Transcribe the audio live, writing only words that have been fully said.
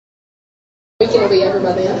Weekend will be over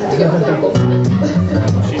by then. I have to get my medical.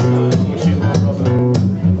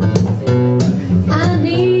 I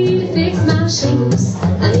need to fix my shingles.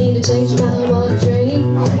 I need to change my water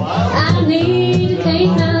drain. I need to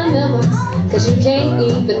paint my mailbox, cause you can't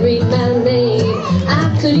even read my name.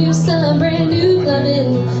 I could use some brand new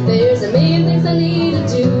plumbing. There's a million things I need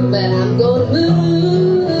to do, but I'm gonna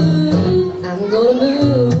move. I'm gonna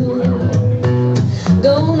move.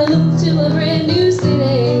 Gonna move to a brand new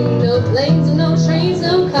city. No planes and no trains,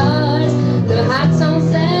 no cars, no hot song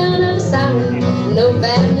sound of a siren, no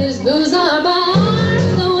bad news, booze or bars.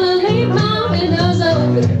 Gonna leave my windows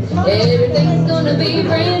open. Everything's gonna be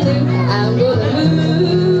brand new. I'm gonna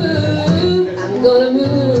move. I'm gonna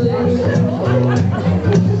move.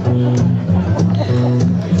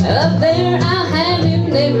 Up there I'll have new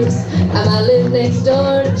neighbors. I might live next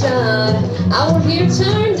door to John. I won't hear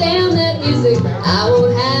turn down that music. I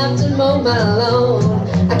won't have to mow my lawn.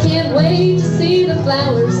 I can't wait to see the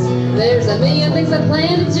flowers. There's a million things I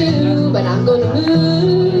plan to do, but I'm gonna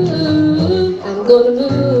move. I'm gonna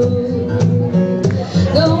move.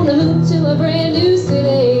 Gonna move to a brand new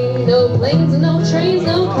city. No planes and no trains,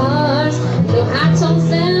 no cars, no high tone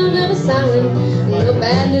sound of a siren, no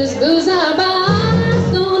bad news, booze or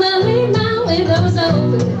bars. Gonna leave my windows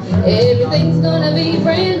open. Everything's gonna be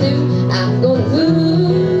brand new. I'm gonna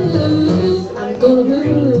move. I'm gonna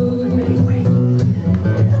move.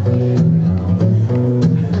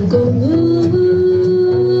 I'm gonna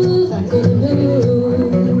move. I'm gonna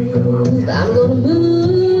move. I'm gonna move.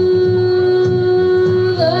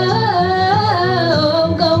 Oh,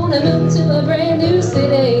 I'm gonna move to a brand new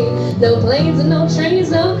city. No planes and no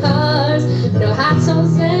trains, no cars, no hot tone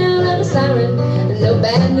sound of a siren, no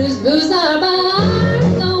bad news, booze or bars.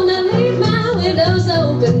 Gonna leave my windows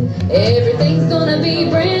open. Everything's gonna be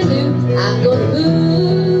brand new. I'm gonna